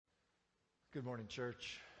Good morning,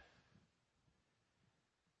 church.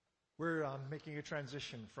 We're making a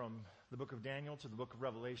transition from the book of Daniel to the book of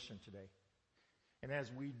Revelation today. And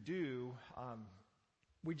as we do,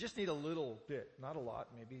 we just need a little bit, not a lot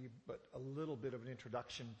maybe, but a little bit of an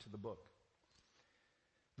introduction to the book.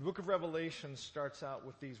 The book of Revelation starts out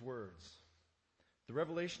with these words: the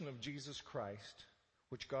revelation of Jesus Christ,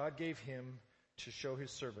 which God gave him to show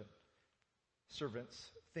his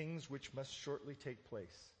servants things which must shortly take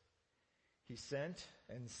place. He sent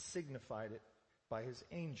and signified it by his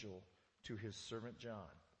angel to his servant John.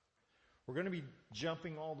 We're going to be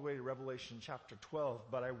jumping all the way to Revelation chapter 12,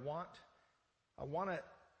 but I want to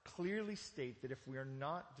clearly state that if we are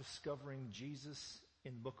not discovering Jesus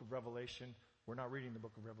in the book of Revelation, we're not reading the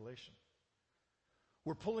book of Revelation.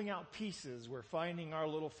 We're pulling out pieces. We're finding our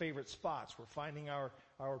little favorite spots. We're finding our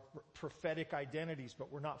prophetic identities,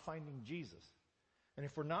 but we're not finding Jesus. And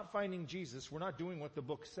if we're not finding Jesus, we're not doing what the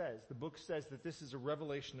book says. The book says that this is a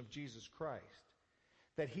revelation of Jesus Christ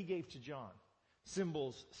that he gave to John.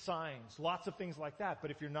 Symbols, signs, lots of things like that. But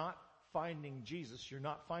if you're not finding Jesus, you're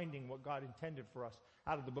not finding what God intended for us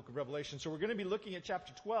out of the book of Revelation. So we're going to be looking at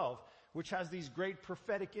chapter 12, which has these great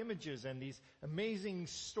prophetic images and these amazing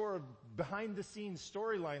behind-the-scenes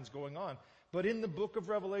storylines going on. But in the book of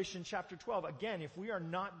Revelation chapter 12, again, if we are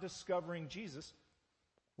not discovering Jesus,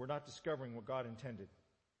 we're not discovering what God intended.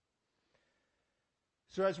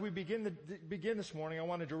 So as we begin this morning, I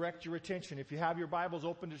want to direct your attention. If you have your Bibles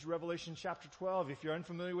open to Revelation chapter 12, if you're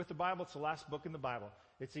unfamiliar with the Bible, it's the last book in the Bible.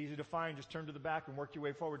 It's easy to find. Just turn to the back and work your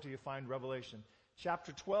way forward till you find Revelation.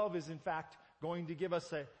 Chapter 12 is in fact going to give us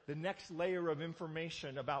the next layer of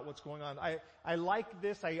information about what's going on. I like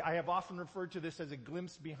this. I have often referred to this as a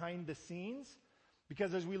glimpse behind the scenes,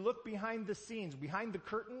 because as we look behind the scenes, behind the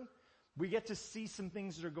curtain, we get to see some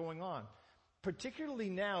things that are going on. Particularly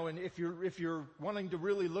now, and if you're wanting to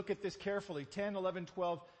really look at this carefully, 10, 11,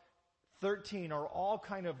 12, 13 are all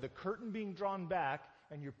kind of the curtain being drawn back,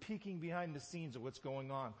 and you're peeking behind the scenes of what's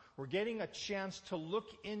going on. We're getting a chance to look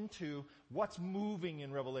into what's moving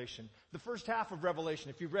in Revelation. The first half of Revelation,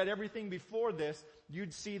 if you've read everything before this,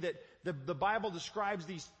 you'd see that the Bible describes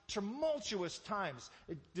these tumultuous times.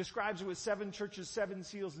 It describes it with 7 churches, 7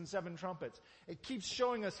 seals, and 7 trumpets. It keeps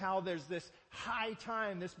showing us how there's this high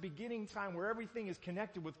time, this beginning time where everything is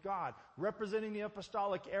connected with God, representing the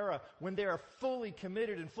apostolic era when they are fully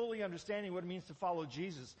committed and fully understanding what it means to follow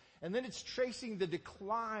Jesus. And then it's tracing the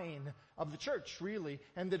decline of the church, really,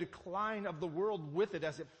 and the decline of the world with it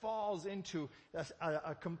as it falls into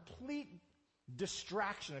a complete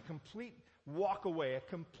distraction, a complete walk away, a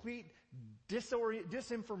complete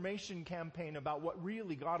disinformation campaign about what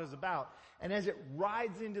really God is about. And as it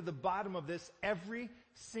rides into the bottom of this, every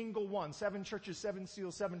single one, 7 churches, 7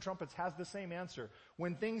 seals, 7 trumpets, has the same answer.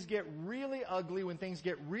 When things get really ugly, when things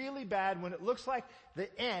get really bad, when it looks like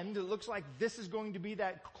the end, it looks like this is going to be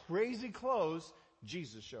that crazy close,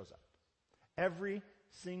 Jesus shows up. Every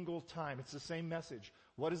single time. It's the same message.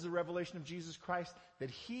 What is the revelation of Jesus Christ?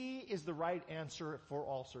 That he is the right answer for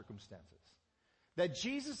all circumstances. That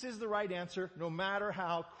Jesus is the right answer no matter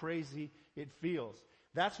how crazy it feels.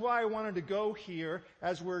 That's why I wanted to go here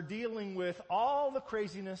as we're dealing with all the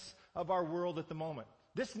craziness of our world at the moment.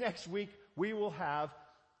 This next week, we will have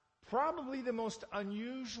probably the most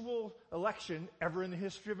unusual election ever in the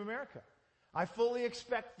history of America. I fully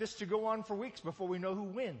expect this to go on for weeks before we know who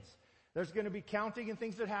wins. There's going to be counting and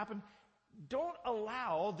things that happen. Don't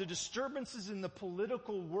allow the disturbances in the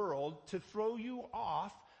political world to throw you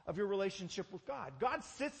off of your relationship with God. God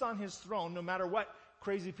sits on his throne no matter what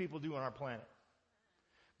crazy people do on our planet.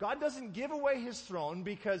 God doesn't give away his throne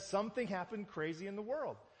because something happened crazy in the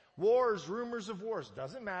world. Wars, rumors of wars,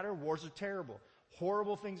 doesn't matter. Wars are terrible.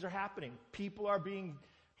 Horrible things are happening. People are being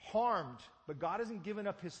harmed, but God hasn't given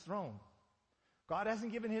up his throne. God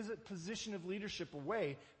hasn't given his position of leadership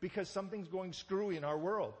away because something's going screwy in our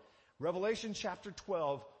world. Revelation chapter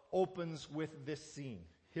 12 opens with this scene.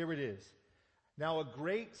 Here it is. Now a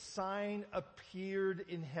great sign appeared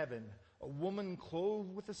in heaven, a woman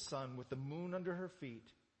clothed with the sun, with the moon under her feet,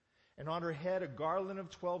 and on her head a garland of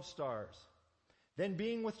 12 stars. Then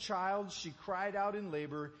being with child, she cried out in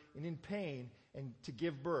labor and in pain and to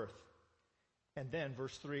give birth. And then,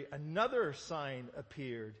 verse 3, another sign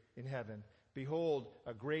appeared in heaven. Behold,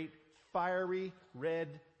 a great fiery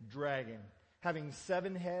red dragon, having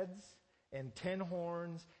 7 heads and 10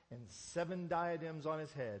 horns and 7 diadems on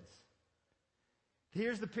his heads.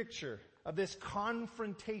 Here's the picture of this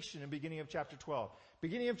confrontation in the beginning of chapter 12.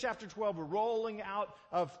 Beginning of chapter 12, we're rolling out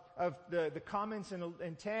of the comments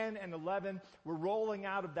in 10 and 11. We're rolling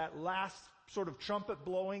out of that last sort of trumpet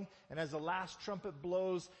blowing, and as the last trumpet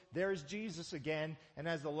blows, there's Jesus again, and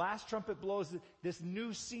as the last trumpet blows, this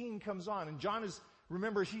new scene comes on, and John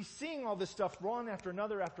remember, he's seeing all this stuff one after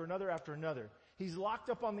another, after another, after another. He's locked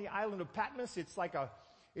up on the island of Patmos. It's like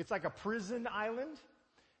a prison island.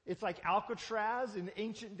 It's like Alcatraz in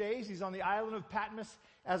ancient days. He's on the island of Patmos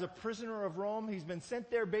as a prisoner of Rome. He's been sent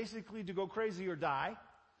there basically to go crazy or die.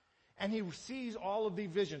 And he sees all of these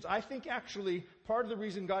visions. I think actually part of the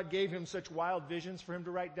reason God gave him such wild visions for him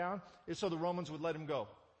to write down is so the Romans would let him go.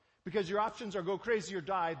 Because your options are go crazy or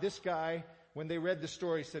die. This guy, when they read the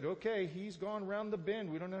story, said, okay, he's gone round the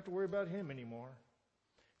bend. We don't have to worry about him anymore.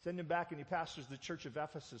 Send him back and he pastors the church of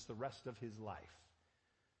Ephesus the rest of his life.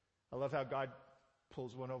 I love how God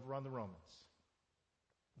pulls one over on the Romans.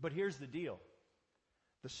 But here's the deal.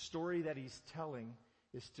 The story that he's telling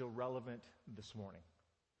is still relevant this morning.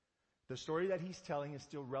 The story that he's telling is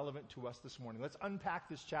still relevant to us this morning. Let's unpack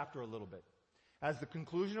this chapter a little bit. As the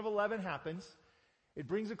conclusion of 11 happens, it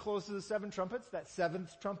brings a close to the 7 trumpets. That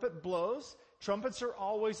 7th trumpet blows. Trumpets are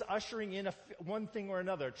always ushering in one thing or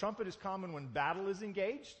another. A trumpet is common when battle is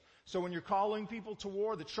engaged. So when you're calling people to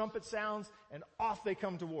war, the trumpet sounds and off they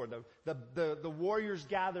come to war. The warriors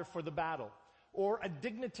gather for the battle. Or a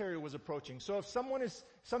dignitary was approaching. So if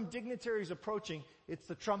some dignitary is approaching, it's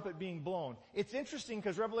the trumpet being blown. It's interesting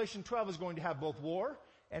because Revelation 12 is going to have both war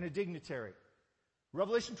and a dignitary.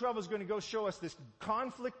 Revelation 12 is going to go show us this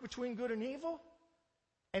conflict between good and evil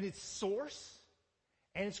and its source.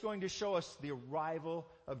 And it's going to show us the arrival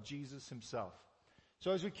of Jesus himself.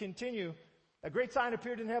 So as we continue, a great sign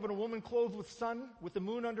appeared in heaven, a woman clothed with sun, with the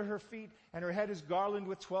moon under her feet, and her head is garlanded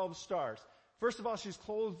with 12 stars. First of all, she's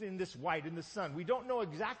clothed in this white, in the sun. We don't know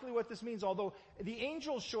exactly what this means, although the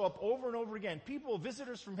angels show up over and over again. People,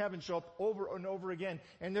 visitors from heaven show up over and over again,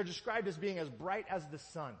 and they're described as being as bright as the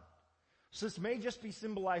sun. So this may just be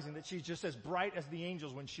symbolizing that she's just as bright as the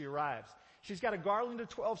angels when she arrives. She's got a garland of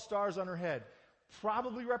 12 stars on her head.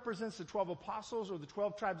 Probably represents the 12 apostles or the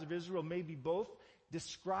 12 tribes of Israel, maybe both,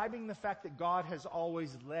 describing the fact that God has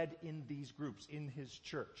always led in these groups, in his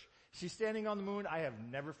church. She's standing on the moon. I have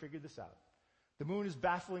never figured this out. The moon is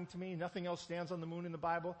baffling to me. Nothing else stands on the moon in the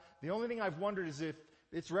Bible. The only thing I've wondered is if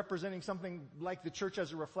it's representing something like the church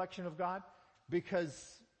as a reflection of God,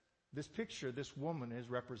 because this picture, this woman is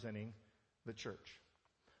representing the church.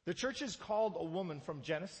 The church is called a woman from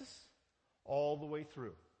Genesis all the way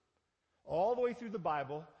through. All the way through the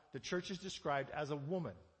Bible, the church is described as a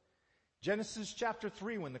woman. Genesis chapter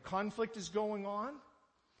 3, when the conflict is going on,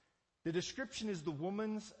 the description is the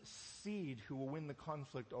woman's seed who will win the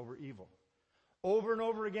conflict over evil. Over and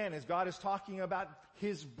over again, as God is talking about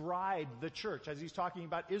his bride, the church, as he's talking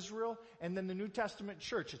about Israel and then the New Testament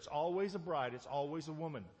church, it's always a bride, it's always a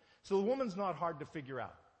woman. So the woman's not hard to figure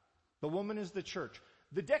out. The woman is the church.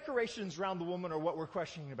 The decorations around the woman are what we're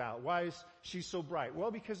questioning about. Why is she so bright? Well,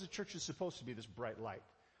 because the church is supposed to be this bright light.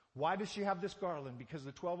 Why does she have this garland? Because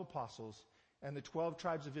the 12 apostles and the 12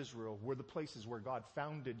 tribes of Israel were the places where God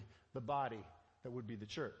founded the body that would be the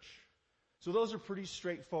church. So those are pretty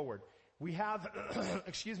straightforward. We have,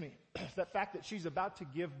 that fact that she's about to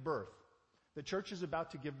give birth. The church is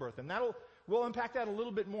about to give birth. And we'll unpack that a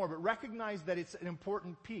little bit more, but recognize that it's an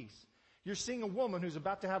important piece. You're seeing a woman who's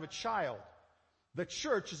about to have a child. The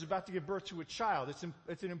church is about to give birth to a child.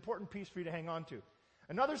 It's an important piece for you to hang on to.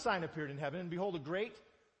 Another sign appeared in heaven, and behold, a great,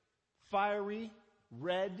 fiery,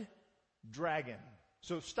 red dragon.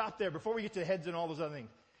 So stop there before we get to heads and all those other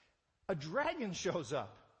things. A dragon shows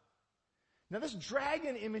up. Now this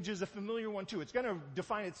dragon image is a familiar one too. It's going to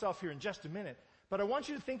define itself here in just a minute. But I want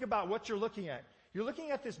you to think about what you're looking at. You're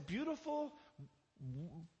looking at this beautiful,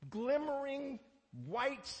 glimmering,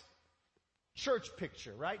 white church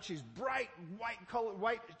picture, right? She's bright, white color,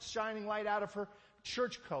 white shining light out of her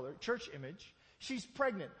church color, church image. She's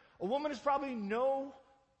pregnant. A woman is probably no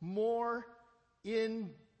more in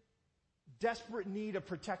desperate need of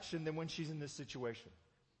protection than when she's in this situation.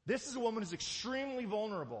 This is a woman who's extremely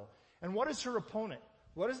vulnerable. And what is her opponent?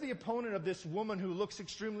 What is the opponent of this woman who looks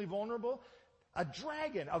extremely vulnerable? A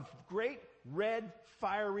dragon, a great red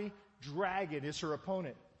fiery dragon is her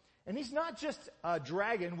opponent. And he's not just a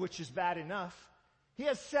dragon, which is bad enough. He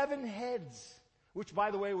has 7 heads, which by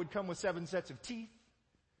the way would come with 7 sets of teeth,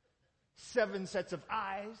 7 sets of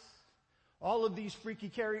eyes, all of these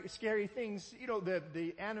freaky, scary things. You know,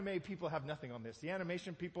 the anime people have nothing on this. The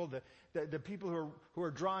animation people, the people who are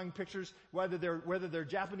drawing pictures, whether they're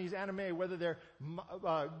Japanese anime, whether they're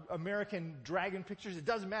American dragon pictures, it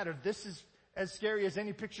doesn't matter. This is as scary as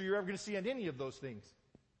any picture you're ever going to see on any of those things.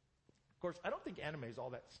 Of course, I don't think anime is all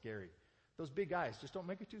that scary. Those big eyes just don't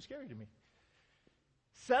make it too scary to me.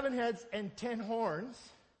 7 heads and 10 horns.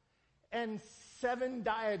 and 7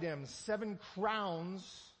 diadems, 7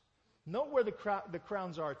 crowns. Note where the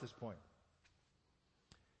crowns are at this point.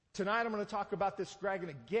 Tonight I'm going to talk about this dragon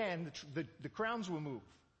again. The crowns will move.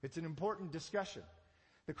 It's an important discussion.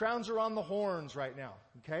 The crowns are on the horns right now,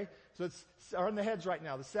 okay? So are on the heads right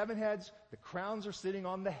now. The 7 heads, the crowns are sitting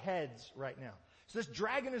on the heads right now. So this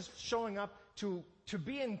dragon is showing up to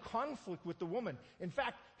be in conflict with the woman. In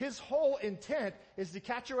fact, his whole intent is to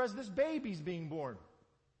catch her as this baby's being born.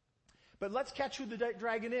 But let's catch who the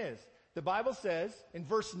dragon is. The Bible says in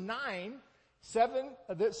verse 9,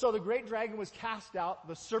 so the great dragon was cast out,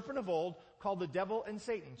 the serpent of old, called the devil and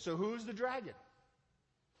Satan. So who's the dragon?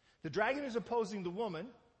 The dragon is opposing the woman,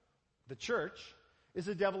 the church, is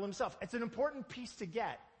the devil himself. It's an important piece to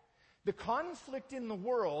get. The conflict in the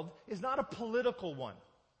world is not a political one.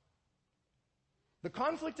 The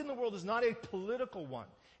conflict in the world is not a political one.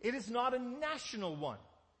 It is not a national one.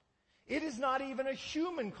 It is not even a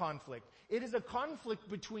human conflict. It is a conflict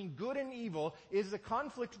between good and evil. It is a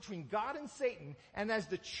conflict between God and Satan. And as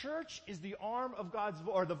the church is the arm of God's,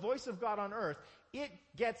 or the voice of God on earth, it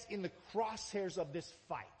gets in the crosshairs of this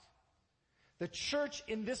fight. The church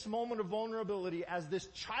in this moment of vulnerability, as this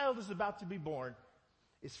child is about to be born,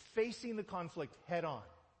 is facing the conflict head on.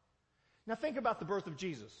 Now think about the birth of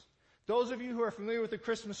Jesus. Those of you who are familiar with the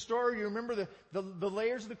Christmas story, you remember the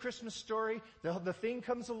layers of the Christmas story. The thing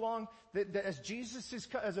comes along that as Jesus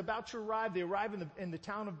is about to arrive, they arrive in the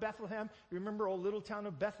town of Bethlehem. You remember old little town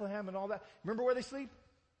of Bethlehem and all that? Remember where they sleep?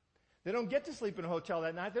 They don't get to sleep in a hotel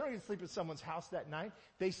that night. They don't get to sleep at someone's house that night.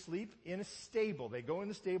 They sleep in a stable. They go in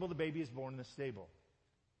the stable. The baby is born in the stable.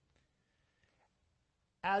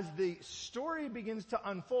 As the story begins to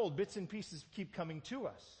unfold, bits and pieces keep coming to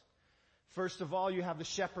us. First of all, you have the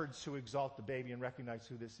shepherds who exalt the baby and recognize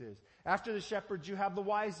who this is. After the shepherds, you have the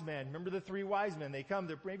wise men. Remember the 3 wise men? They come.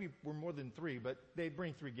 There maybe were more than 3, but they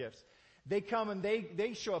bring 3 gifts. They come and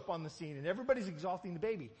they show up on the scene, and everybody's exalting the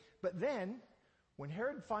baby. But then, when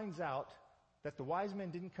Herod finds out that the wise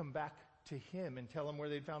men didn't come back to him and tell him where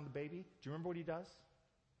they'd found the baby, do you remember what he does?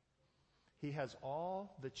 He has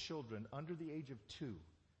all the children under the age of 2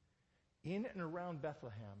 in and around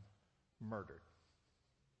Bethlehem murdered.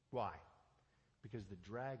 Why? Because the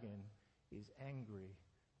dragon is angry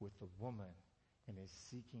with the woman and is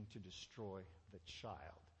seeking to destroy the child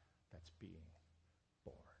that's being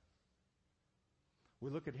born. We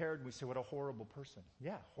look at Herod and we say, what a horrible person.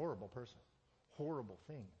 Yeah, horrible person. Horrible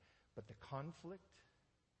thing. But the conflict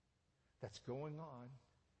that's going on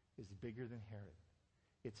is bigger than Herod.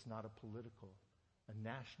 It's not a political, a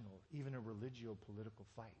national, even a religio-political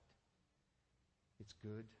fight. It's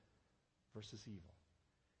good versus evil.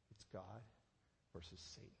 It's God versus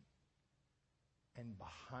Satan. And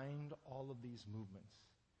behind all of these movements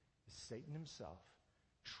is Satan himself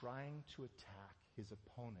trying to attack his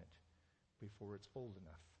opponent before it's old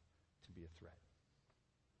enough to be a threat.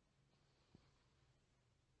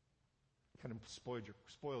 Kind of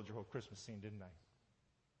spoiled your whole Christmas scene, didn't I?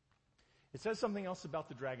 It says something else about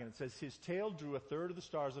the dragon. It says, his tail drew 1/3 of the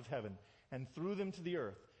stars of heaven and threw them to the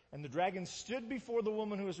earth. And the dragon stood before the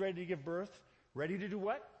woman who was ready to give birth. Ready to do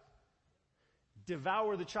what?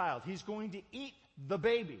 Devour the child. He's going to eat the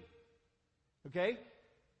baby. Okay?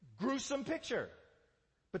 Gruesome picture.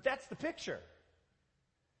 But that's the picture.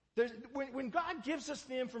 When God gives us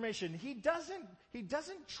the information, He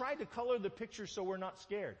doesn't try to color the picture so we're not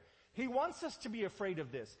scared. He wants us to be afraid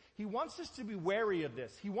of this. He wants us to be wary of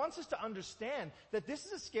this. He wants us to understand that this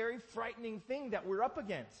is a scary, frightening thing that we're up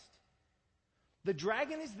against. The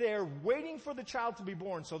dragon is there waiting for the child to be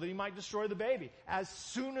born so that he might destroy the baby as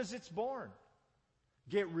soon as it's born.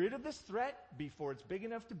 Get rid of this threat before it's big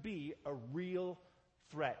enough to be a real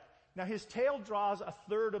threat. Now his tail draws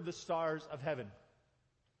 1/3 of the stars of heaven.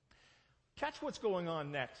 Catch what's going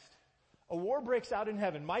on next. A war breaks out in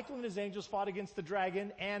heaven. Michael and his angels fought against the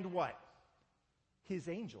dragon and what? His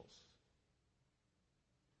angels.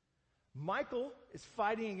 Michael is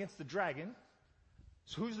fighting against the dragon.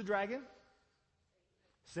 So who's the dragon?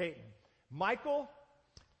 Satan. Michael.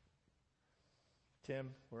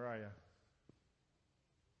 Tim, where are you?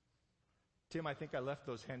 Tim, I think I left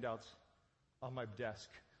those handouts on my desk.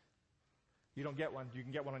 You don't get one. You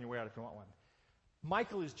can get one on your way out if you want one.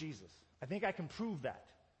 Michael is Jesus. I think I can prove that.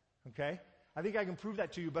 Okay? I think I can prove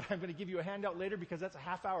that to you, but I'm going to give you a handout later because that's a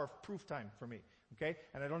half hour of proof time for me. Okay?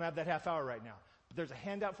 And I don't have that half hour right now. But there's a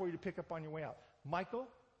handout for you to pick up on your way out. Michael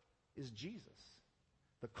is Jesus.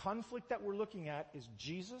 The conflict that we're looking at is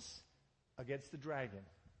Jesus against the dragon.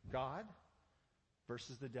 God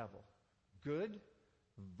versus the devil. Good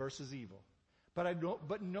versus evil.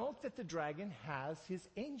 But note that the dragon has his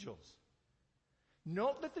angels.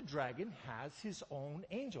 Note that the dragon has his own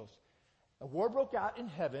angels. A war broke out in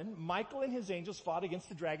heaven. Michael and his angels fought against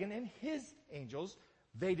the dragon, and his angels,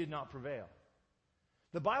 they did not prevail.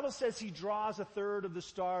 The Bible says he draws a third of the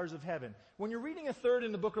stars of heaven. When you're reading a third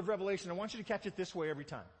in the book of Revelation, I want you to catch it this way every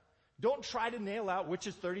time. Don't try to nail out which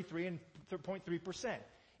is 33.3%.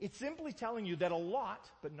 It's simply telling you that a lot,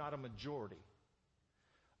 but not a majority.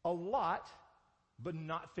 A lot, but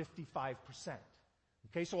not 55%.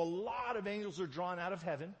 Okay, so a lot of angels are drawn out of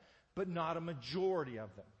heaven, but not a majority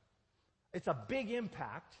of them. It's a big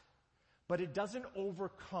impact, but it doesn't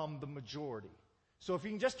overcome the majority. So if you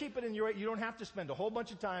can just keep it in your, you don't have to spend a whole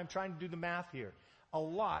bunch of time trying to do the math here. A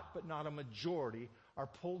lot, but not a majority, are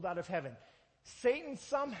pulled out of heaven. Satan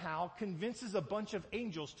somehow convinces a bunch of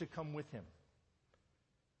angels to come with him.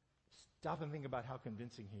 Stop and think about how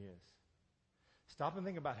convincing he is. Stop and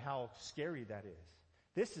think about how scary that is.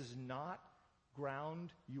 This is not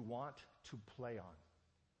ground you want to play on.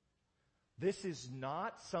 This is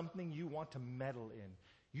not something you want to meddle in.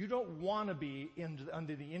 You don't want to be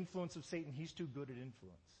under the influence of Satan. He's too good at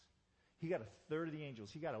influence. He got a third of the angels.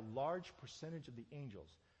 He got a large percentage of the angels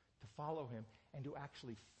to follow him and to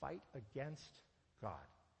actually fight against God.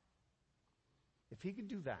 If he could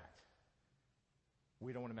do that,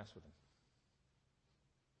 we don't want to mess with him.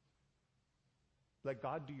 Let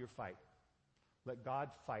God do your fight. Let God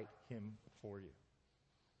fight him for you.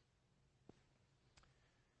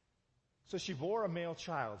 So she bore a male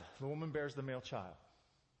child. The woman bears the male child,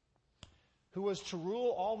 who was to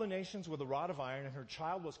rule all the nations with a rod of iron, and her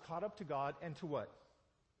child was caught up to God and to what?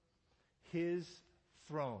 His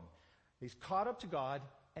throne. He's caught up to God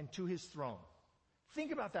and to his throne.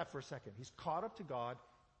 Think about that for a second. He's caught up to God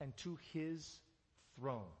and to his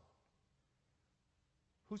throne.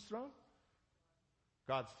 Whose throne?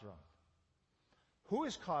 God's throne. Who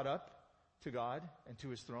is caught up to God and to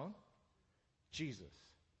his throne? Jesus.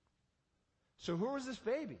 So who is this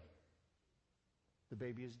baby? The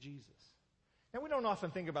baby is Jesus. And we don't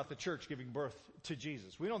often think about the church giving birth to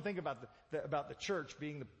Jesus. We don't think about the church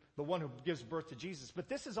being the one who gives birth to Jesus. But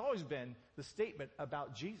this has always been the statement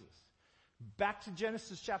about Jesus. Back to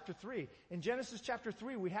Genesis chapter 3. In Genesis chapter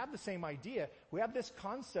 3, we have the same idea. We have this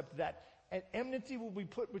concept that an enmity will be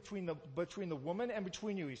put between the woman and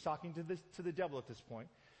between you. He's talking to the devil at this point.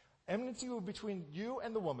 Enmity will be between you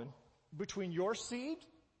and the woman, between your seed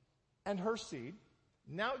and her seed.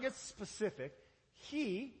 Now it gets specific.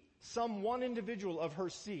 He, some one individual of her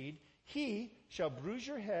seed, he shall bruise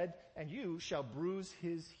your head and you shall bruise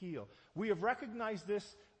his heel. We have recognized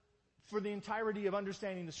this for the entirety of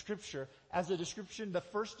understanding the scripture as a description, the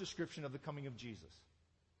first description of the coming of Jesus.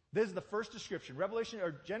 This is the first description.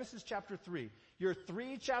 Genesis chapter 3. You're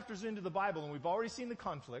 3 chapters into the Bible and we've already seen the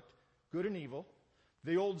conflict, good and evil.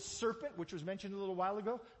 The old serpent, which was mentioned a little while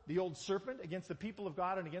ago, the old serpent against the people of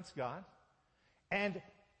God and against God. And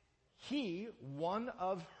he, one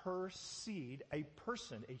of her seed, a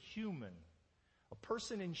person, a human, a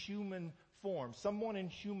person in human form, someone in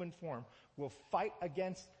human form, will fight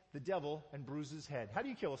against the devil and bruise his head. How do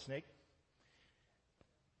you kill a snake?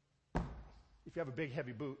 If you have a big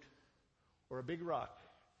heavy boot or a big rock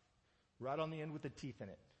right on the end with the teeth in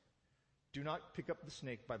it, do not pick up the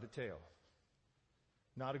snake by the tail.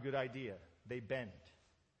 Not a good idea. They bend.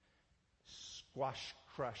 Squash,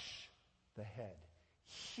 crush the head.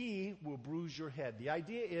 He will bruise your head. The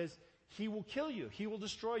idea is he will kill you. He will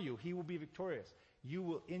destroy you. He will be victorious. You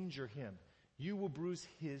will injure him. You will bruise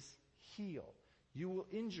his heel. You will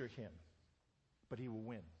injure him, but he will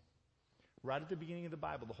win. Right at the beginning of the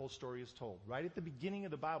Bible, the whole story is told. Right at the beginning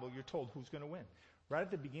of the Bible, you're told who's going to win. Right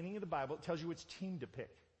at the beginning of the Bible, it tells you which team to pick.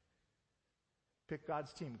 Pick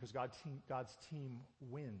God's team because God's team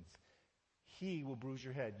wins. He will bruise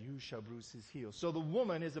your head. You shall bruise his heel. So the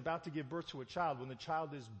woman is about to give birth to a child. When the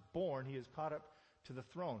child is born, he is caught up to the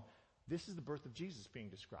throne. This is the birth of Jesus being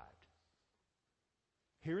described.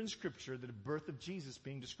 Here in Scripture, the birth of Jesus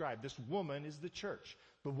being described. This woman is the church.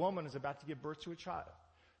 The woman is about to give birth to a child.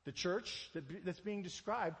 The church that's being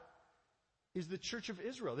described is the church of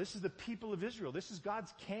Israel. This is the people of Israel. This is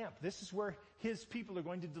God's camp. This is where his people are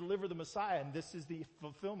going to deliver the Messiah. And this is the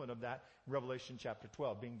fulfillment of that in Revelation chapter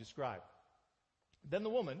 12 being described. Then the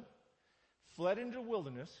woman fled into the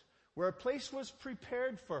wilderness where a place was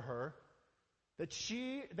prepared for her that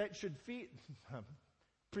should feed,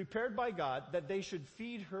 prepared by God, that they should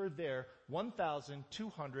feed her there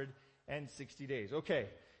 1,260 days. Okay.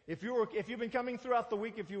 If you've been coming throughout the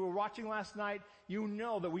week, if you were watching last night, you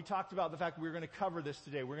know that we talked about the fact that we're going to cover this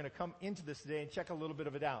today. We're going to come into this today and check a little bit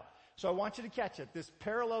of it out. So I want you to catch it. This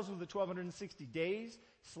parallels with the 1,260 days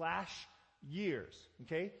 / years.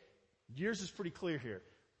 Okay? Years is pretty clear here.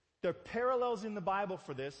 The parallels in the Bible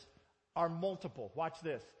for this are multiple. Watch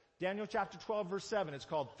this. Daniel chapter 12, verse 7, it's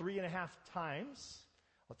called 3.5 times.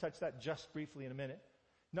 I'll touch that just briefly in a minute.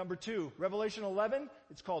 Number 2, Revelation 11,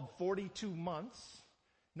 it's called 42 months.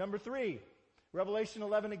 Number 3, Revelation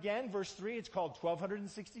 11 again, verse 3, it's called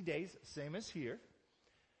 1,260 days, same as here.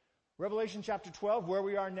 Revelation chapter 12, where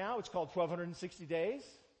we are now, it's called 1,260 days.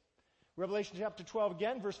 Revelation chapter 12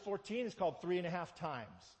 again, verse 14, is called 3.5 times.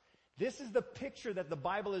 This is the picture that the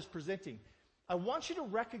Bible is presenting. I want you to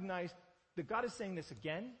recognize that God is saying this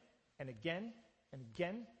again and again and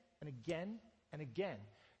again and again and again.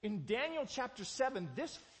 In Daniel chapter 7,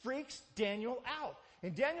 this freaks Daniel out.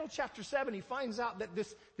 In Daniel chapter 7, he finds out that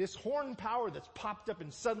this horn power that's popped up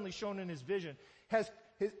and suddenly shown in his vision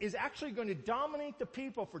is actually going to dominate the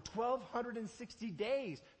people for 1,260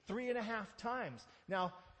 days, 3.5 times.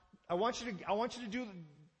 Now, I want you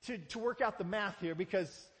to work out the math here,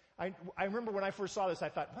 because I remember when I first saw this, I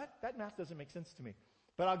thought, what? That math doesn't make sense to me.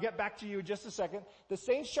 But I'll get back to you in just a second. The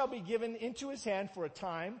saints shall be given into his hand for a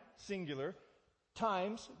time, singular,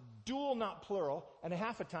 times, dual, not plural, and a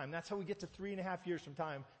half a time. That's how we get to 3.5 years from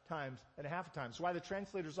time, times, and a half a time. So why the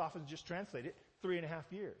translators often just translate it 3.5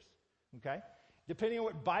 years. Okay? Depending on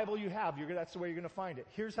what Bible you have, that's the way you're going to find it.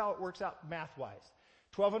 Here's how it works out math-wise.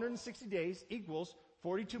 1,260 days equals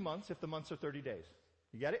 42 months if the months are 30 days.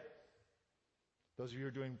 You get it? Those of you who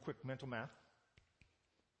are doing quick mental math.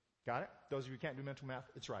 Got it? Those of you who can't do mental math,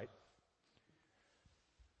 it's right.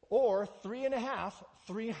 Or 3.5,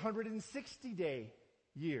 360-day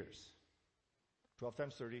years. 12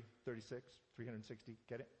 times 30, 36, 360.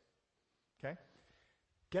 Get it? Okay?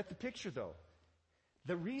 Get the picture, though.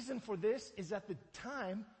 The reason for this is at the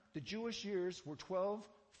time, the Jewish years were 12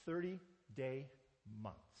 30-day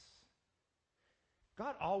months.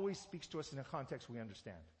 God always speaks to us in a context we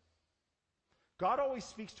understand. God always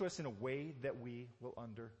speaks to us in a way that we will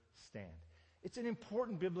understand. It's an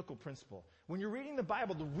important biblical principle. When you're reading the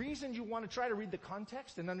Bible, the reason you want to try to read the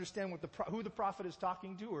context and understand who the prophet is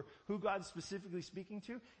talking to, or who God's specifically speaking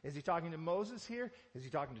to. Is he talking to Moses here? Is he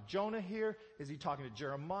talking to Jonah here? Is he talking to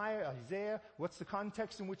Jeremiah, Isaiah? What's the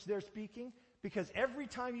context in which they're speaking? Because every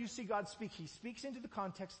time you see God speak, he speaks into the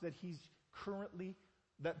context that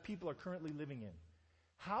that people are currently living in.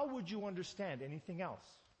 How would you understand anything else?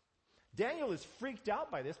 Daniel is freaked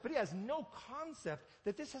out by this, but he has no concept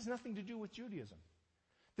that this has nothing to do with Judaism.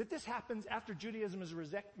 That this happens after Judaism has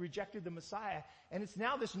rejected the Messiah, and it's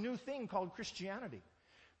now this new thing called Christianity.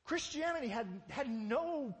 Christianity had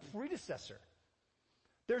no predecessor.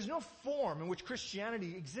 There's no form in which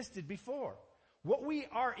Christianity existed before. What we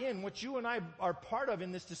are in, what you and I are part of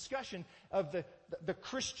in this discussion of the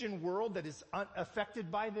Christian world that is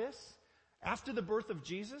affected by this, after the birth of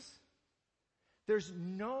Jesus, there's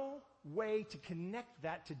no way to connect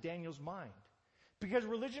that to Daniel's mind. Because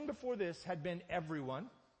religion before this had been everyone.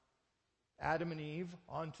 Adam and Eve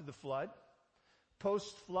onto the flood.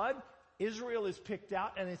 Post-flood, Israel is picked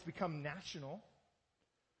out and it's become national.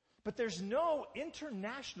 But there's no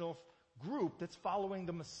international group that's following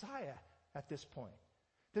the Messiah at this point.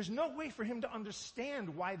 There's no way for him to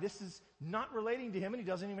understand why this is not relating to him, and he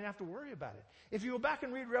doesn't even have to worry about it. If you go back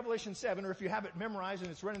and read Revelation 7, or if you have it memorized and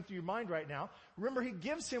it's running through your mind right now, remember he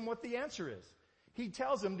gives him what the answer is. He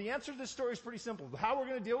tells him the answer to this story is pretty simple. How we're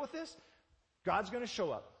going to deal with this? God's going to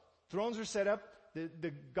show up. Thrones are set up.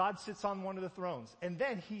 God sits on one of the thrones. And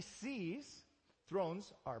then he sees, thrones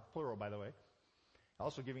are plural, by the way,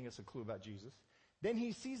 also giving us a clue about Jesus. Then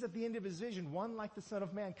he sees at the end of his vision one like the Son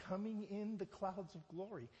of Man coming in the clouds of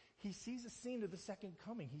glory. He sees a scene of the second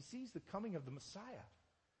coming. He sees the coming of the Messiah.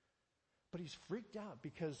 But he's freaked out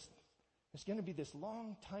because there's going to be this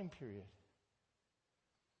long time period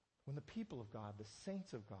when the people of God, the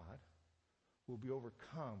saints of God, will be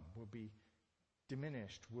overcome, will be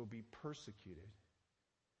diminished, will be persecuted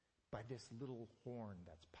by this little horn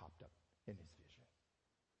that's popped up in his vision.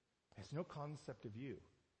 He has no concept of you.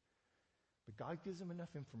 But God gives him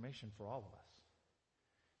enough information for all of us.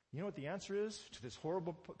 You know what the answer is to this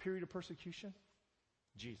horrible period of persecution?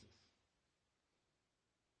 Jesus.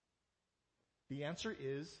 The answer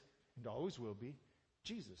is, and always will be,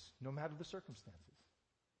 Jesus, no matter the circumstances.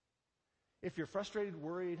 If you're frustrated,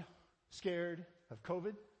 worried, scared of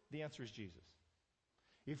COVID, the answer is Jesus.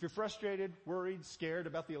 If you're frustrated, worried, scared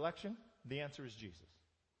about the election, the answer is Jesus.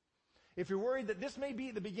 If you're worried that this may be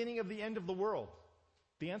the beginning of the end of the world,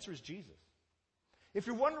 the answer is Jesus. If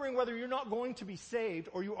you're wondering whether you're not going to be saved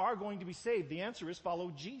or you are going to be saved, the answer is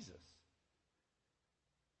follow Jesus.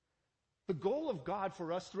 The goal of God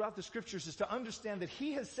for us throughout the scriptures is to understand that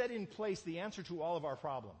he has set in place the answer to all of our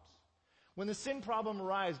problems. When the sin problem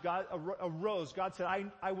arose, God said,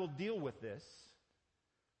 I will deal with this.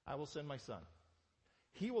 I will send my son.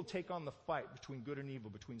 He will take on the fight between good and evil,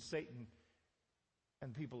 between Satan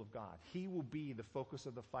and the people of God. He will be the focus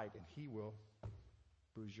of the fight, and he will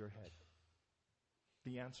bruise your head.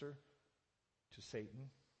 The answer to Satan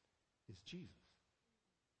is Jesus.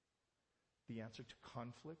 The answer to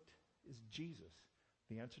conflict is Jesus.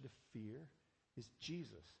 The answer to fear is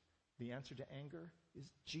Jesus. The answer to anger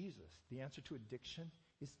is Jesus. The answer to addiction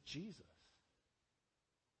is Jesus.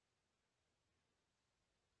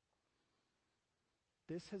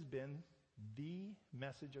 This has been the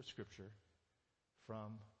message of Scripture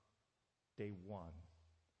from day one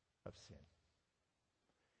of sin.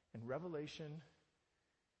 And Revelation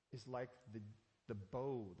is like the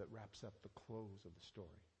bow that wraps up the close of the story.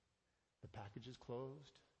 The package is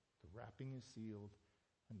closed, the wrapping is sealed,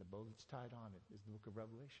 and the bow that's tied on it is the book of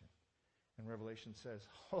Revelation. And Revelation says,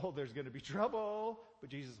 oh, there's going to be trouble, but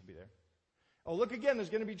Jesus will be there. Oh, look again, there's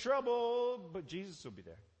going to be trouble, but Jesus will be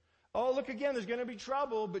there. Oh, look again, there's going to be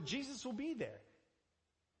trouble, but Jesus will be there.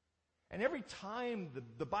 And every time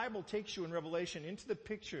the Bible takes you in Revelation into the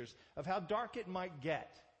pictures of how dark it might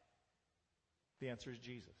get, the answer is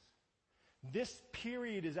Jesus. This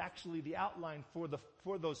period is actually the outline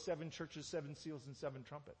for those 7 churches, 7 seals, and 7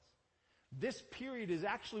 trumpets. This period is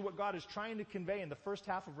actually what God is trying to convey in the first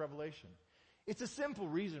half of Revelation. It's a simple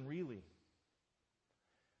reason, really.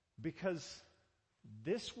 Because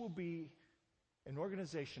this will be an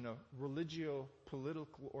organization, a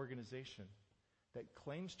religio-political organization that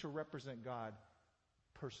claims to represent God,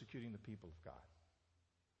 persecuting the people of God.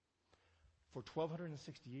 For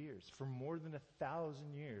 1,260 years, for more than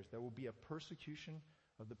 1,000 years, there will be a persecution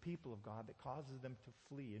of the people of God that causes them to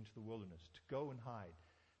flee into the wilderness, to go and hide.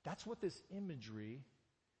 That's what this imagery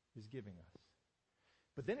is giving us.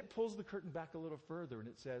 But then it pulls the curtain back a little further and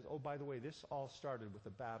it says, oh, by the way, this all started with a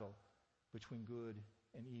battle between good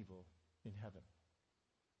and evil in heaven.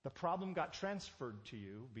 The problem got transferred to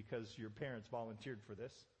you because your parents volunteered for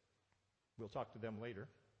this. We'll talk to them later.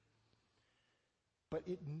 But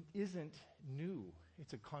it isn't new.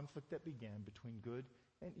 It's a conflict that began between good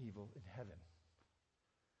and evil in heaven.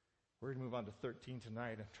 We're going to move on to 13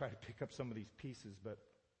 tonight and try to pick up some of these pieces, but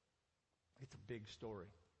it's a big story.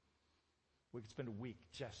 We could spend a week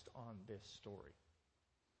just on this story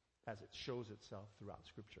as it shows itself throughout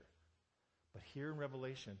Scripture. But here in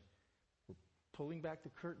Revelation, we're pulling back the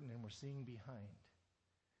curtain and we're seeing behind.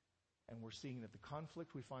 And we're seeing that the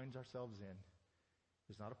conflict we find ourselves in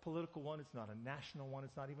is not a political one, it's not a national one,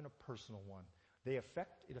 it's not even a personal one. It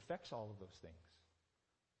affects all of those things.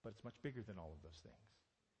 But it's much bigger than all of those things.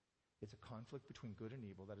 It's a conflict between good and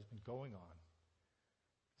evil that has been going on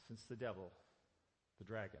since the devil, the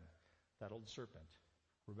dragon, that old serpent,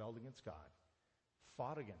 rebelled against God,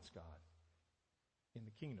 fought against God in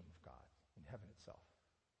the kingdom of God, in heaven itself.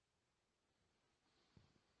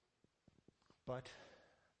 But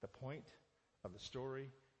the point of the story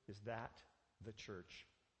is that the church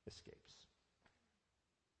escapes.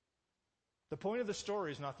 The point of the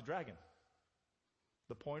story is not the dragon.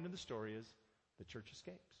 The point of the story is the church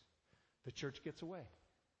escapes. The church gets away.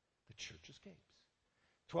 The church escapes.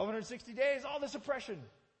 1,260 days, all this oppression.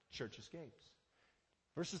 Church escapes.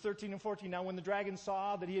 Verses 13 and 14. Now when the dragon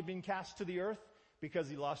saw that he had been cast to the earth, because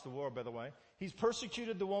he lost the war, by the way, he's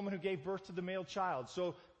persecuted the woman who gave birth to the male child.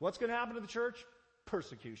 So what's going to happen to the church?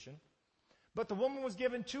 Persecution. But the woman was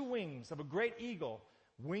given 2 wings of a great eagle.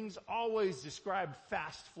 Wings always describe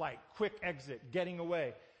fast flight, quick exit, getting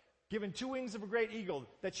away. Given 2 wings of a great eagle,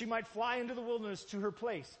 that she might fly into the wilderness to her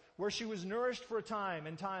place, where she was nourished for a time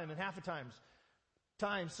and half a times.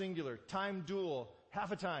 Time singular, time dual,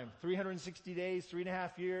 half a time. 360 days,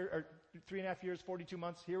 3.5 years, 42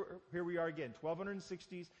 months. Here we are again.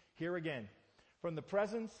 1,260s, here again. From the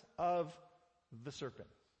presence of the serpent.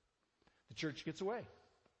 The church gets away.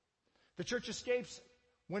 The church escapes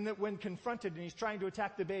when confronted and he's trying to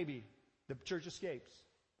attack the baby. The church escapes.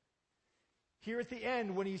 Here at the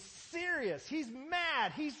end, when he's serious, he's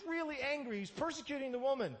mad, he's really angry, he's persecuting the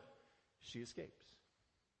woman, she escapes.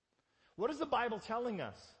 What is the Bible telling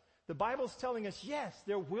us? The Bible's telling us, yes,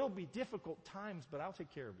 there will be difficult times, but I'll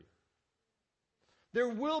take care of you. There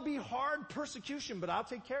will be hard persecution, but I'll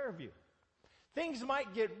take care of you. Things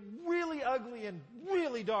might get really ugly and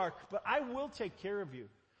really dark, but I will take care of you.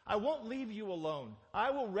 I won't leave you alone.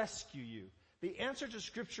 I will rescue you. The answer to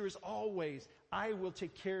Scripture is always, I will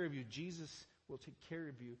take care of you. Jesus will take care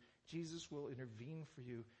of you. Jesus will intervene for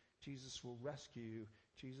you. Jesus will rescue you.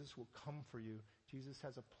 Jesus will come for you. Jesus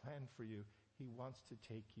has a plan for you. He wants to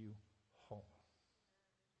take you home.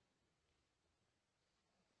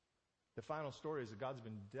 The final story is that God's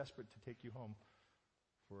been desperate to take you home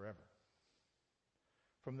forever.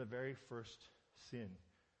 From the very first sin,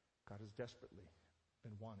 God has desperately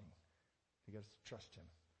been wanting to get us to trust him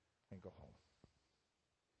and go home.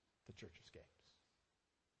 The church escapes.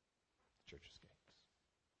 The church escapes.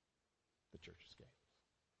 The church escapes.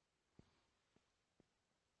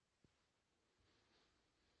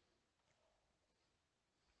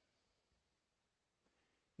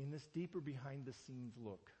 In this deeper behind-the-scenes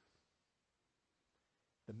look,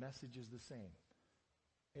 the message is the same.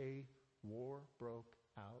 A war broke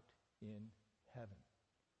out in heaven.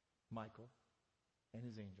 Michael and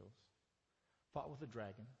his angels fought with the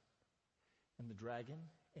dragon, and the dragon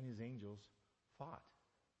and his angels fought.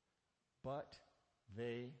 But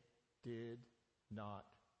they did not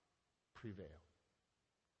prevail.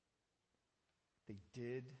 They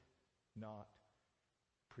did not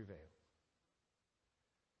prevail.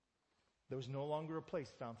 There was no longer a place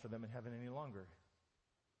found for them in heaven any longer.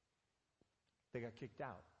 They got kicked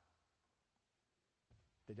out.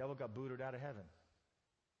 The devil got booted out of heaven.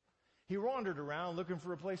 He wandered around looking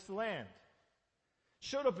for a place to land.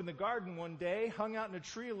 Showed up in the garden one day, hung out in a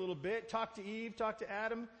tree a little bit, talked to Eve, talked to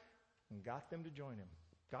Adam, and got them to join him.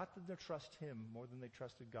 Got them to trust him more than they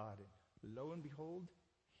trusted God. And lo and behold,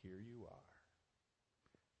 here you are.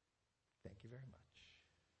 Thank you very much.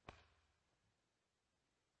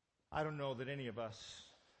 I don't know that any of us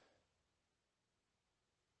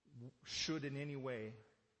should in any way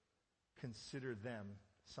consider them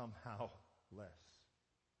somehow less.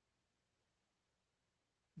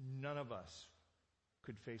 None of us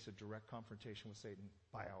could face a direct confrontation with Satan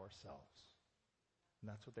by ourselves. And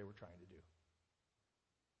that's what they were trying to do.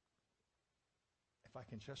 If I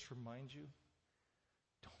can just remind you,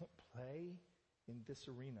 don't play in this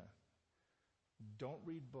arena. Don't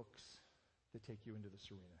read books that take you into this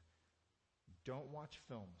arena. Don't watch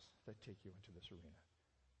films that take you into this arena.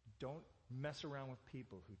 Don't mess around with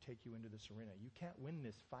people who take you into this arena. You can't win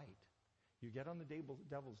this fight. You get on the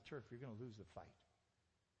devil's turf, you're going to lose the fight.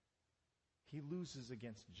 He loses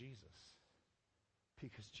against Jesus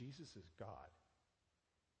because Jesus is God.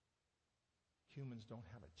 Humans don't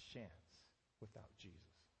have a chance without Jesus.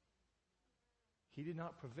 He did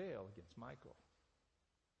not prevail against Michael,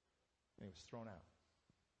 and he was thrown out.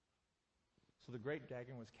 So the great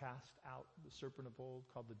dragon was cast out, the serpent of old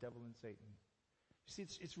called the devil and Satan. You see,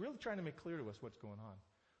 it's really trying to make clear to us what's going on.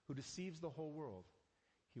 Who deceives the whole world.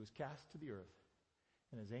 He was cast to the earth,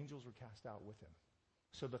 and his angels were cast out with him.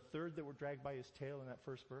 So the third that were dragged by his tail in that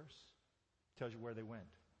first verse tells you where they went.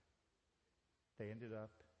 They ended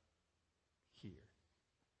up here.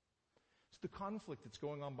 It's the conflict that's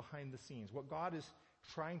going on behind the scenes. What God is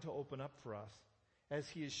trying to open up for us, as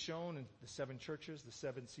he has shown in the 7 churches, the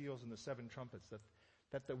 7 seals, and the 7 trumpets,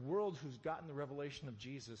 that the world who's gotten the revelation of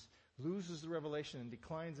Jesus loses the revelation and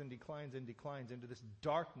declines and declines and declines into this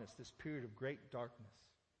darkness, this period of great darkness.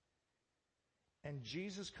 And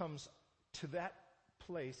Jesus comes to that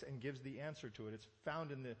place and gives the answer to it. It's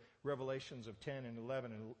found in the Revelations of 10 and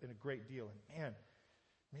 11 in a great deal. And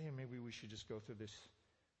man, maybe we should just go through this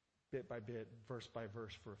bit by bit, verse by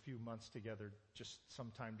verse for a few months together, just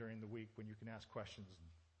sometime during the week when you can ask questions and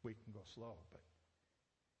we can go slow. But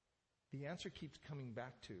the answer keeps coming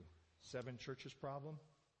back to 7 churches problem,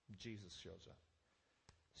 Jesus shows up.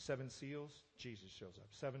 7 seals, Jesus shows up.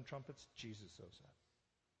 7 trumpets, Jesus shows up.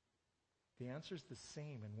 The answer is the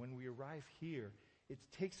same. And when we arrive here, it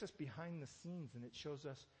takes us behind the scenes and it shows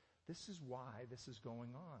us this is why this is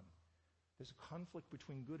going on. There's a conflict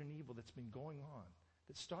between good and evil that's been going on.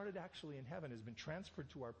 That started actually in heaven, has been transferred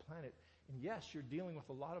to our planet. And yes, you're dealing with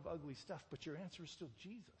a lot of ugly stuff, but your answer is still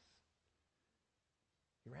Jesus.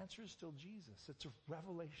 Your answer is still Jesus. It's a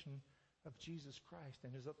revelation of Jesus Christ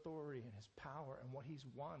and his authority and his power and what he's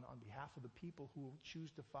won on behalf of the people who will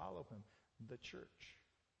choose to follow him, the church.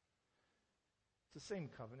 It's the same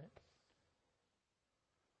covenant.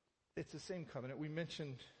 It's the same covenant. We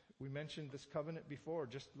mentioned this covenant before,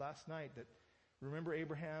 just last night, that remember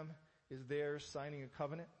Abraham is there signing a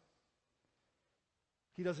covenant.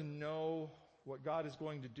 He doesn't know what God is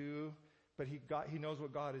going to do, but he knows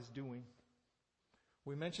what God is doing.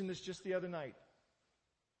 We mentioned this just the other night.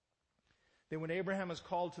 That when Abraham is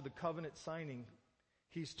called to the covenant signing,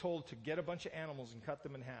 he's told to get a bunch of animals and cut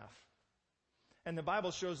them in half. And the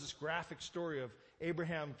Bible shows this graphic story of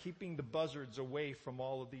Abraham keeping the buzzards away from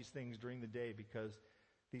all of these things during the day because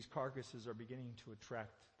these carcasses are beginning to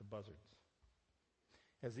attract the buzzards.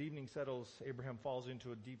 As evening settles, Abraham falls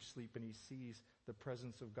into a deep sleep and he sees the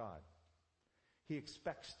presence of God. He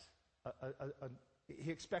expects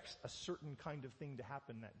a certain kind of thing to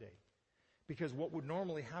happen that day. Because what would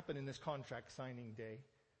normally happen in this contract signing day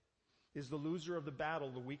is the loser of the battle,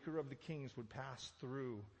 the weaker of the kings, would pass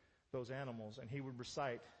through those animals and he would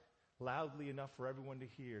recite loudly enough for everyone to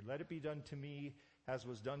hear, "Let it be done to me as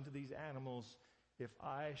was done to these animals, if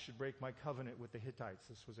I should break my covenant with the Hittites.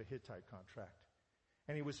 This was a Hittite contract.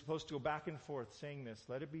 And he was supposed to go back and forth saying this,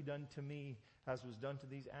 let it be done to me as was done to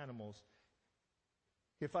these animals,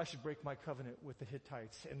 if I should break my covenant with the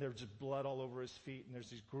Hittites. And there's just blood all over his feet, and there's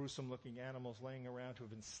these gruesome looking animals laying around who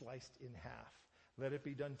have been sliced in half. Let it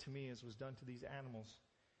be done to me as was done to these animals,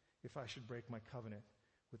 if I should break my covenant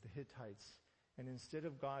with the Hittites. And instead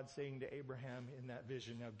of God saying to Abraham in that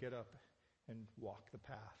vision, now get up and walk the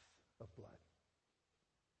path of blood.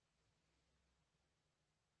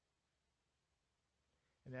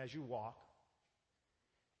 And as you walk,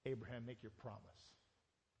 Abraham, make your promise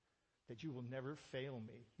that you will never fail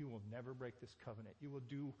me. You will never break this covenant. You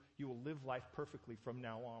will live life perfectly from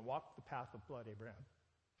now on. Walk the path of blood, Abraham.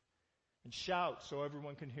 And shout so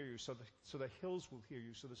everyone can hear you, so the hills will hear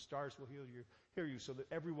you, so the stars will hear you, so that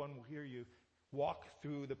everyone will hear you. Walk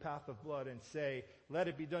through the path of blood and say, let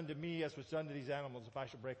it be done to me as was done to these animals if I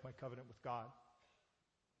should break my covenant with God.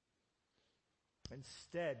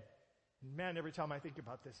 Instead, man, every time I think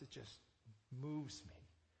about this, it just moves me.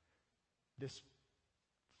 This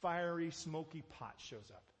fiery, smoky pot shows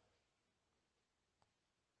up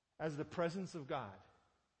as the presence of God.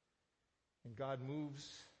 And God moves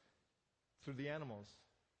through the animals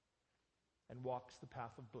and walks the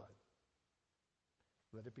path of blood.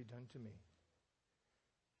 Let it be done to me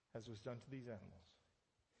as was done to these animals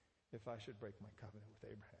if I should break my covenant with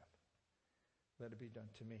Abraham. Let it be done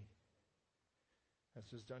to me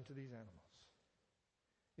as was done to these animals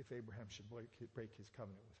if Abraham should break his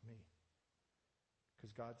covenant with me.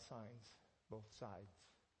 Because God signs both sides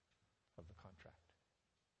of the contract.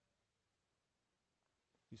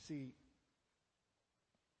 You see,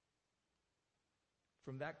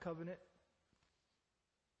 from that covenant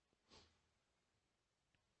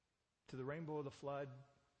to the rainbow of the flood,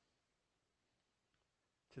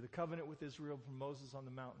 to the covenant with Israel from Moses on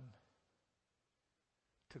the mountain,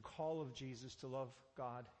 to call of Jesus to love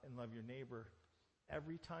God and love your neighbor,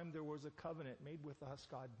 every time there was a covenant made with us,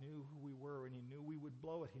 God knew who we were, and he knew we would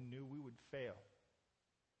blow it. He knew we would fail.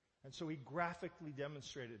 And so he graphically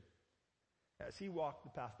demonstrated, as he walked the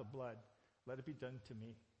path of blood, let it be done to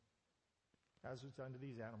me as was done to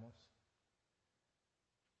these animals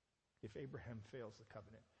if Abraham fails the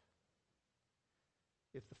covenant.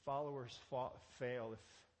 If the followers fail, if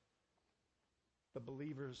the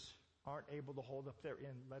believers aren't able to hold up their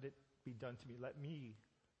end, let it be done to me. Let me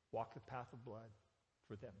walk the path of blood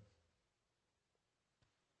for them.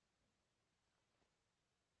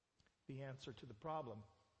 The answer to the problem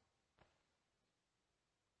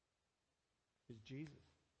is Jesus.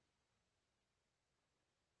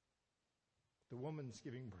 The woman's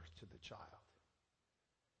giving birth to the child.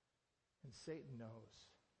 And Satan knows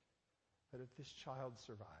that if this child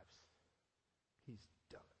survives, he's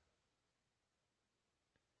done.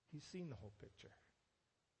 He's seen the whole picture.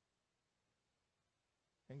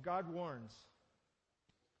 And God warns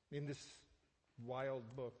in this wild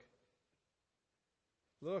book,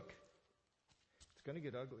 look, it's going to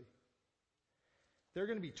get ugly. There are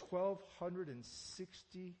going to be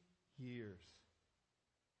 1,260 years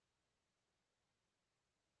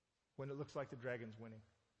when it looks like the dragon's winning.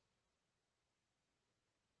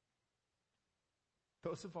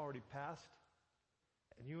 Those have already passed,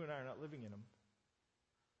 and you and I are not living in them.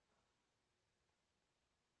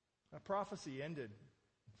 A prophecy ended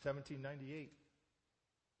in 1798.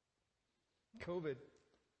 COVID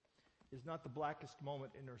is not the blackest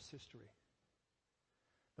moment in Earth's history.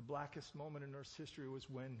 The blackest moment in Earth's history was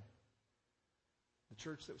when the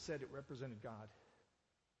church that said it represented God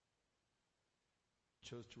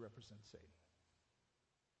chose to represent Satan.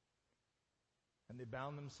 And they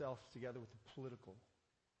bound themselves together with the political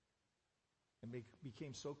and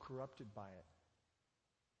became so corrupted by it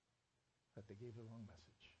that they gave the wrong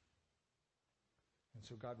message. And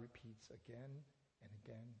so God repeats again and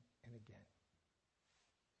again and again.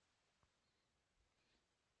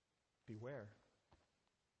 Beware.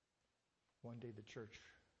 One day the church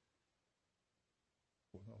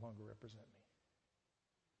will no longer represent me.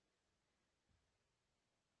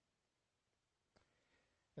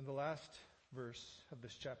 And the last verse of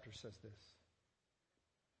this chapter says this.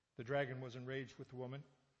 The dragon was enraged with the woman.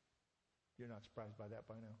 You're not surprised by that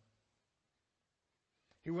by now.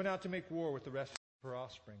 He went out to make war with the rest of her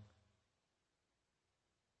offspring,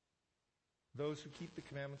 those who keep the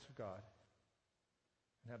commandments of God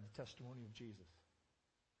and have the testimony of Jesus.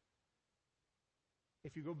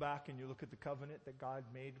 If you go back and you look at the covenant that God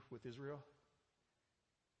made with Israel,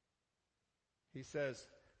 he says,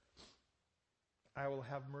 I will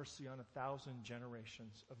have mercy on 1,000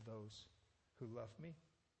 generations of those who love me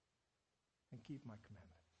and keep my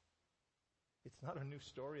commandments. It's not a new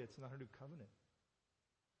story. It's not a new covenant.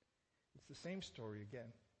 It's the same story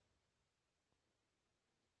again.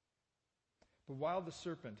 But while the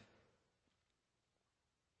serpent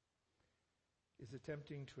is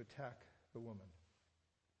attempting to attack the woman,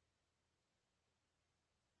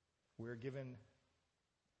 we're given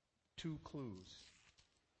two clues,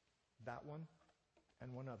 that one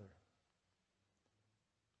and one other,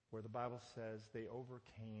 where the Bible says they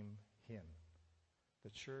overcame him. The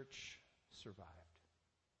church survived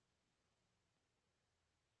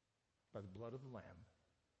by the blood of the Lamb,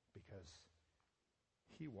 because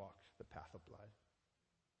he walked the path of blood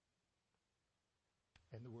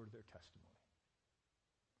and the word of their testimony.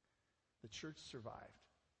 The church survived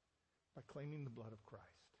by claiming the blood of Christ.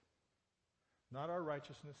 Not our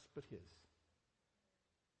righteousness, but his.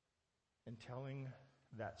 And telling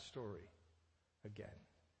that story again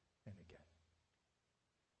and again.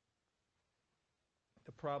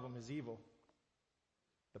 The problem is evil.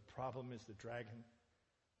 The problem is the dragon.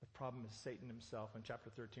 The problem is Satan himself. And chapter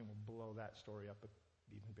 13 will blow that story up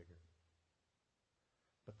even bigger.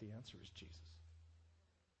 But the answer is Jesus.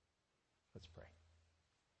 Let's pray.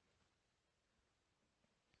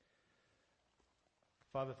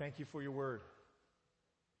 Father, thank you for your word.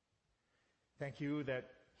 Thank you that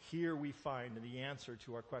here we find the answer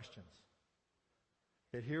to our questions.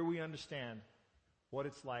 That here we understand what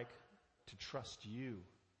it's like to trust you.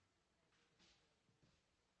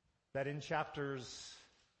 That in chapters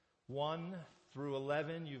 1 through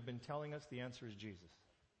 11, you've been telling us the answer is Jesus.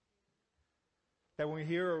 That when we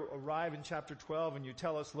here arrive in chapter 12 and you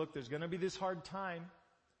tell us, look, there's going to be this hard time.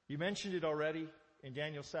 You mentioned it already in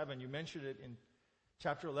Daniel 7. You mentioned it in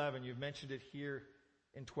chapter 11. You've mentioned it here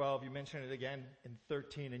in 12. You mentioned it again in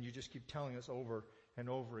 13. And you just keep telling us over and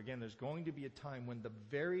over again. There's going to be a time when the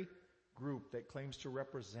very group that claims to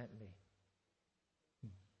represent me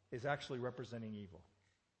is actually representing evil.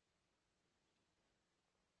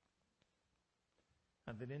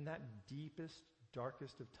 And that in that deepest,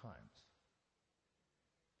 darkest of times,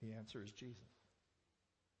 the answer is Jesus.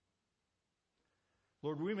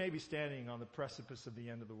 Lord, we may be standing on the precipice of the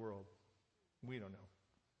end of the world. We don't know.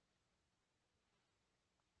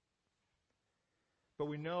 But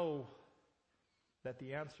we know that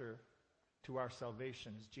the answer to our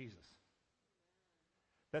salvation is Jesus.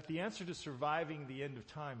 That the answer to surviving the end of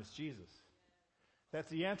time is Jesus. That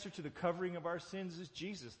the answer to the covering of our sins is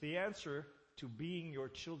Jesus. The answer to being your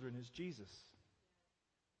children is Jesus.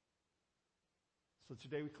 So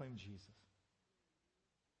today we claim Jesus.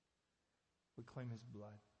 We claim his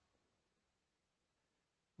blood.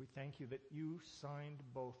 We thank you that you signed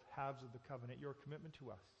both halves of the covenant, your commitment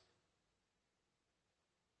to us,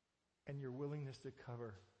 and your willingness to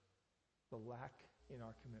cover the lack in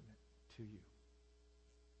our commitment to you.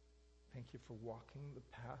 Thank you for walking the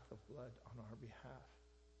path of blood on our behalf,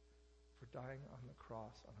 for dying on the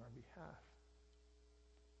cross on our behalf,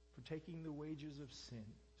 for taking the wages of sin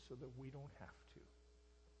so that we don't have to,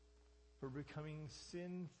 for becoming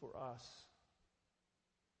sin for us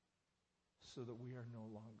so that we are no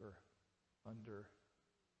longer under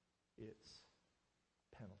its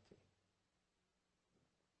penalty.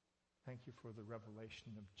 Thank you for the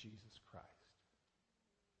revelation of Jesus Christ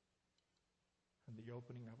and the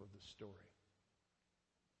opening up of the story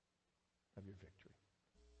of your victory.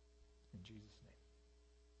 In Jesus' name,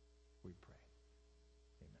 we pray.